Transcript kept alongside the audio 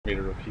Me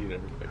to repeat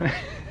everything.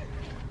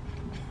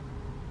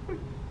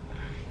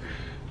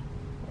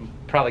 I'm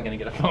probably going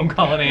to get a phone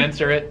call and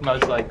answer it,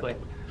 most likely.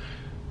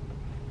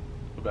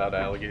 About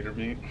alligator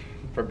meat.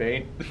 For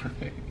bait.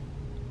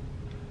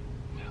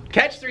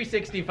 Catch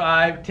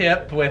 365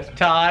 tip with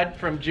Todd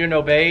from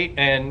Juno Bait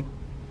and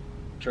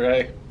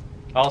Trey.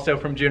 Also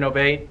from Juno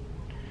Bait.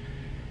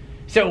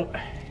 So,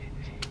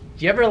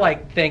 do you ever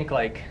think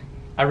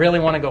I really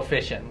want to go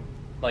fishing?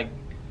 And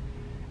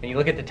you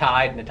look at the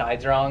tide and the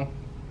tide's wrong.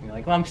 And you're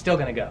like, well, I'm still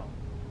going to go.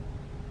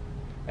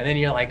 And then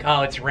you're like,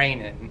 oh, it's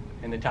raining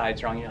and the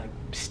tide's wrong. You're like,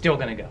 still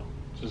going to go.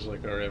 This is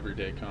like our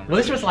everyday conversation. Well,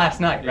 this was last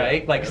night,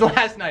 right? Yeah. So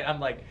last night, I'm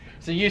like,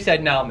 so you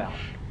said no, I'm out.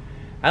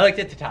 I looked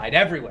at the tide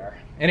everywhere,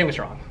 and it was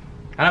wrong.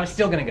 And I was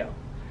still going to go.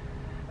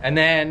 And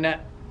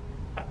then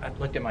I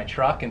looked at my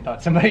truck and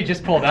thought somebody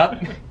just pulled up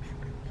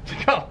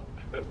to go.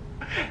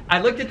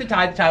 I looked at the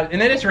tide,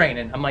 and then it's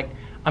raining. I'm like,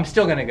 I'm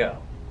still going to go.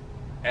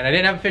 And I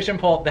didn't have a fishing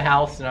pole at the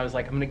house, and I was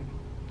like, I'm going to...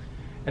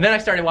 And then I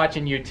started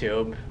watching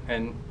YouTube,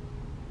 and...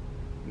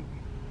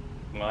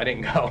 Well, I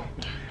didn't go.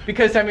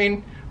 Because, I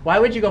mean... Why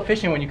would you go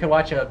fishing when you could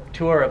watch a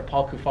tour of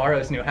Paul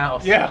Cufaro's new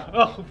house? Yeah.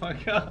 Oh my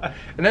God.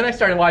 And then I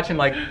started watching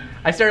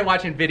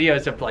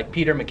videos of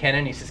Peter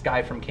McKinnon. He's this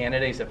guy from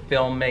Canada. He's a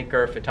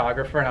filmmaker,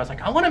 photographer, and I was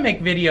like, I want to make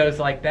videos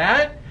like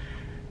that.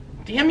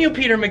 Damn you,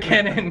 Peter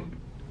McKinnon.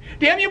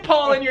 Damn you,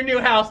 Paul, in your new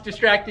house,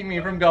 distracting me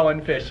from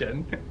going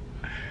fishing.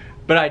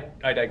 But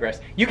I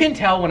digress. You can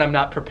tell when I'm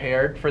not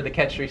prepared for the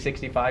Catch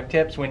 365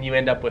 tips when you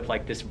end up with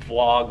this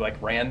vlog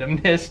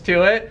randomness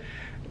to it.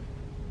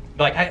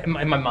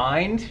 In my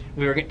mind,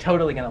 we were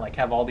totally gonna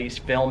have all these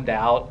filmed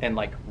out and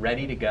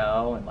ready to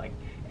go and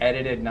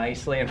edited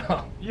nicely and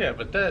yeah,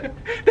 but that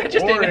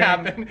just didn't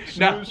happen.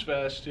 Snooze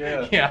fest,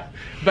 yeah. Yeah,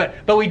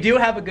 but we do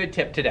have a good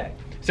tip today.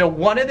 So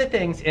one of the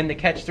things in the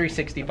Catch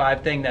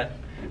 365 thing that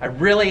I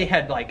really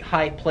had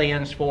high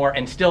plans for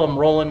and still am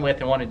rolling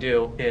with and want to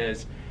do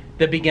is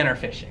the beginner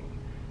fishing,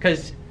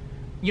 because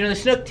the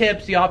snook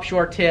tips, the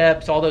offshore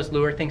tips, all those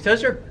lure things,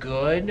 those are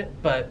good,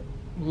 but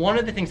one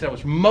of the things that I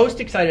was most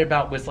excited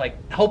about was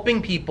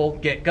helping people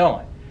get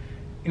going.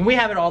 And we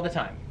have it all the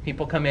time.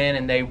 People come in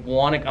and they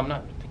want to, I'm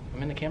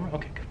in the camera?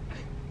 Okay,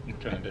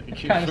 good.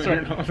 Kind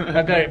of.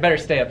 I better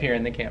stay up here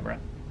in the camera.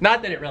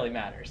 Not that it really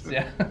matters.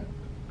 Yeah.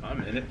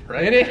 I'm in it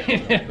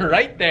right now.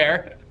 Right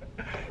there.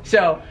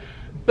 So,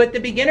 but the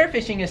beginner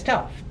fishing is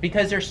tough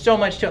because there's so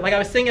much to it. I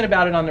was thinking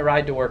about it on the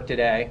ride to work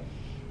today.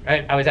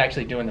 I was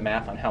actually doing the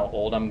math on how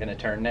old I'm going to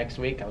turn next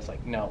week. I was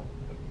like, no,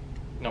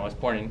 I was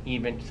born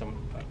in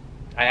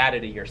I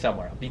added a year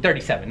somewhere. I'll be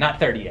 37, not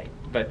 38.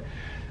 But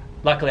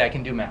luckily I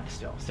can do math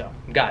still, so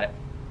got it.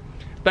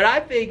 But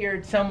I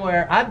figured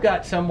I've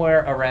got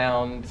somewhere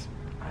around,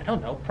 I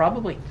don't know,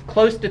 probably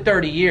close to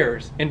 30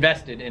 years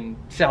invested in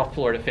South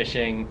Florida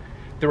fishing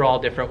through all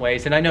different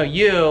ways. And I know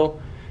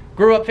you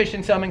grew up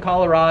fishing some in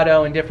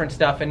Colorado and different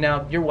stuff, and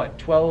now you're what,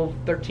 12,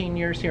 13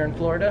 years here in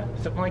Florida?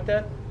 Something like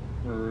that?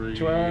 12,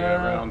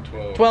 yeah, around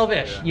 12.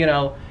 12-ish,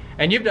 yeah.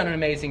 And you've done an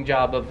amazing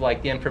job of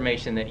the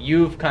information that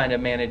you've kind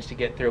of managed to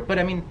get through. But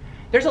I mean,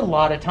 there's a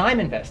lot of time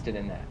invested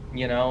in that,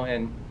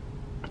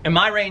 and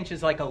my range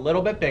is a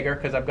little bit bigger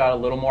because I've got a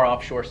little more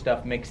offshore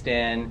stuff mixed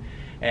in,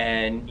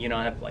 and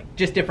I have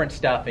just different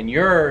stuff. And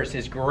yours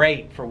is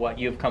great for what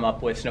you've come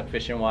up with snook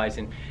fishing wise.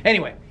 And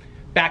anyway,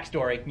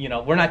 backstory,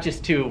 we're not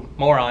just two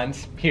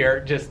morons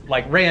here, just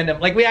random.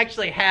 We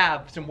actually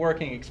have some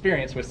working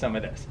experience with some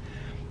of this.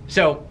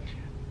 So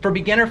for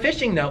beginner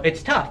fishing though,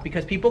 it's tough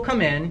because people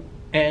come in.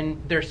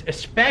 And there's,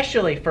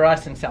 especially for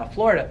us in South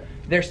Florida,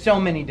 there's so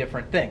many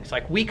different things.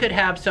 We could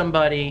have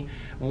somebody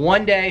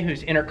one day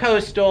who's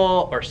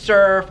intercoastal or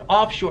surf,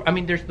 offshore. I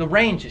meof the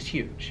range is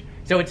huge.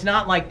 So it's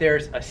not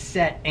there's a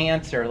set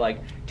answer,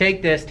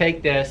 take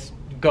this,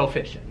 go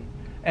fishing.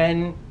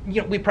 And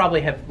we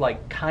probably have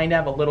kind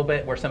of a little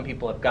bit where some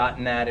people have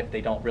gotten that if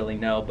they don't really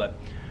know, but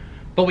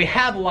we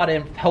have a lot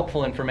of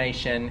helpful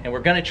information, and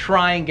we're going to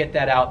try and get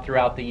that out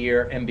throughout the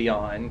year and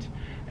beyond.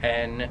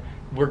 And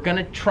we're going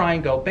to try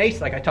and go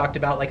base, I talked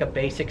about, a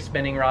basic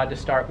spinning rod to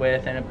start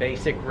with and a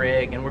basic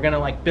rig, and we're going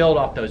to build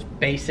off those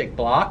basic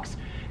blocks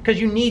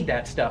because you need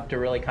that stuff to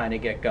really kind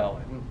of get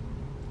going.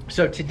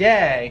 So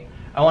today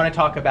I want to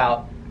talk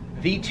about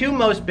the two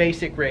most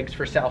basic rigs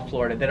for South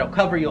Florida that'll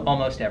cover you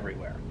almost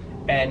everywhere.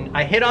 And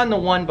I hit on the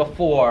one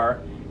before,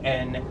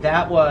 and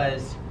that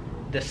was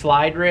the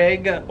slide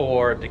rig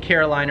or the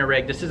Carolina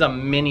rig. This is a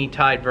mini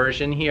tide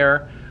version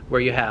here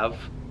where you have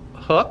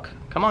hook.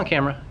 Come on,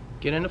 camera.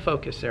 Get into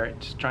focus there.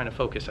 It's trying to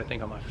focus, I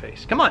think, on my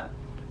face. Come on.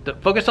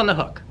 Focus on the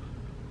hook.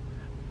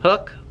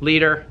 Hook,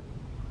 leader,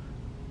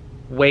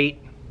 weight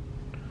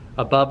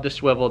above the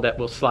swivel that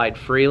will slide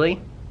freely.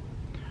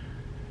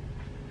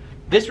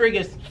 This rig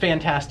is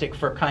fantastic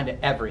for kind of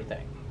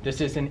everything.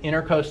 This is an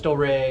intercoastal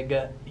rig.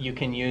 You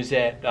can use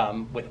it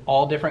with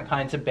all different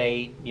kinds of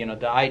bait.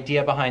 The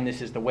idea behind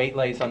this is the weight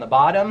lays on the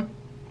bottom.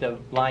 The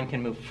line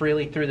can move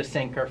freely through the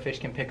sinker. Fish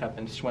can pick up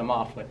and swim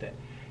off with it.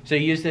 So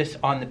you use this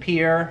on the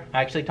pier. I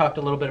actually talked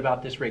a little bit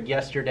about this rig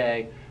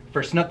yesterday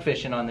for snook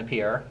fishing on the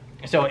pier.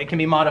 So it can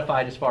be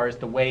modified as far as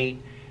the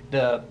weight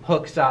the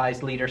hook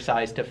size, leader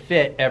size to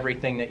fit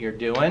everything that you're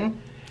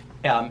doing.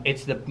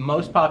 It's the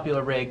most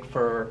popular rig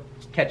for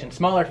catching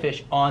smaller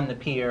fish on the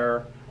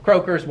pier,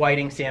 croakers,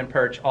 whiting, sand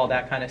perch, all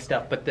that kind of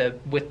stuff. But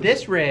with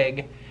this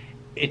rig,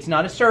 it's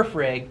not a surf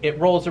rig. It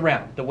rolls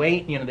around. The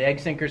weight, the egg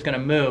sinker is going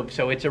to move.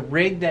 So it's a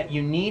rig that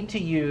you need to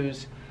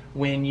use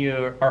when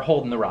you are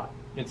holding the rod.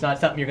 It's not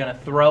something you're going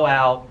to throw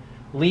out,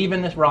 leave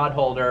in this rod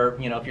holder.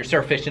 If you're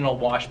surf fishing, it'll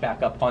wash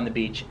back up on the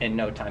beach in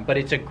no time. But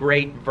it's a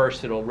great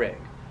versatile rig.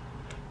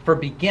 For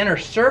beginner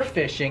surf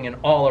fishing and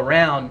all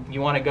around,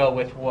 you want to go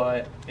with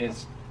what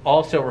is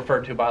also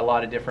referred to by a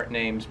lot of different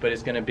names, but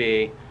it's going to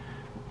be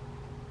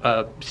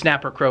a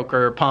snapper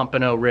croaker,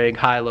 pompano rig,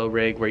 high-low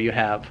rig, where you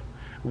have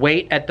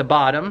weight at the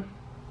bottom,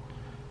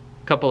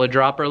 a couple of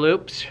dropper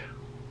loops,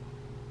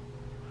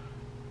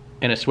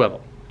 and a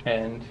swivel.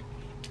 And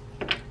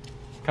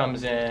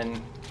comes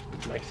in,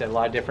 like I said, a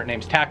lot of different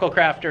names. Tackle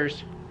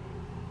Crafters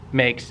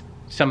makes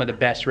some of the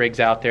best rigs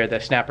out there. The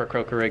snapper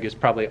croaker rig is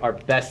probably our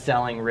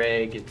best-selling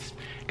rig. It's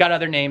got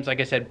other names.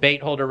 Like I said,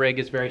 bait holder rig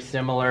is very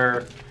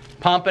similar.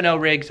 Pompano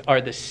rigs are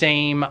the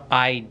same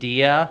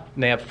idea.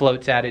 They have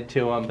floats added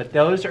to them, but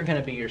those are going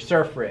to be your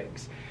surf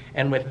rigs.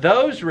 And with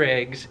those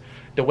rigs,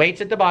 the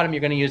weight's at the bottom. You're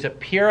going to use a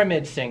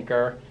pyramid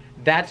sinker.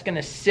 That's going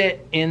to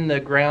sit in the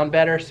ground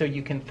better, so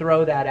you can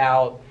throw that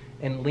out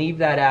and leave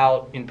that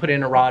out and put it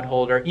in a rod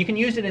holder. You can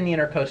use it in the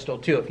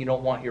intercoastal too if you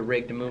don't want your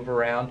rig to move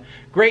around.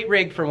 Great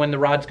rig for when the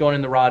rod's going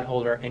in the rod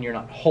holder and you're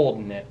not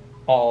holding it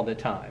all the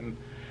time.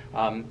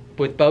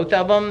 With both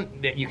of them,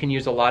 you can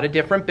use a lot of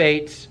different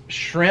baits.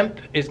 Shrimp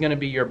is going to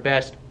be your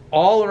best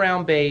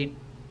all-around bait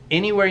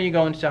anywhere you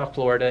go in South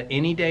Florida,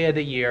 any day of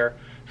the year,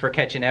 for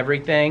catching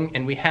everything.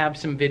 And we have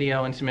some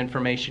video and some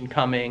information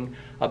coming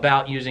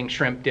about using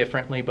shrimp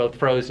differently, both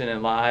frozen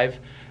and live,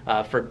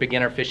 for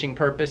beginner fishing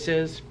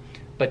purposes.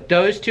 But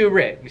those two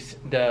rigs,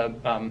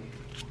 the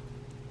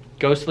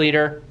Ghost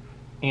Leader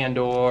and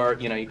or,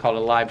 you call it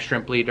a live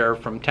shrimp leader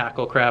from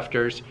Tackle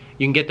Crafters,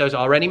 you can get those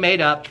already made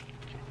up.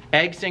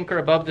 Egg sinker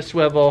above the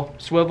swivel,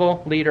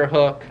 swivel, leader,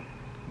 hook,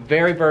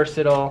 very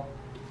versatile.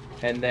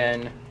 And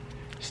then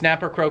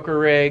snapper croaker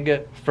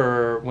rig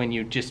for when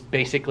you just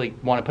basically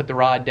want to put the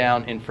rod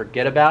down and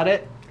forget about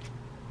it.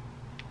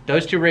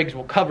 Those two rigs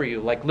will cover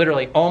you like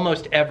literally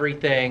almost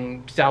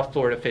everything South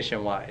Florida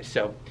fishing wise.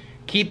 So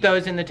keep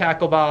those in the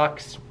tackle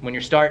box. When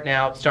you're starting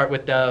out, start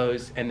with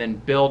those and then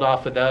build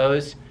off of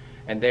those,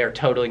 and they are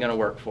totally going to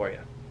work for you.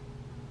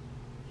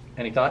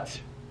 Any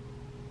thoughts?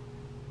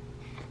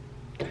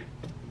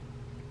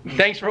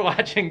 Thanks for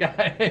watching,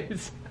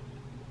 guys.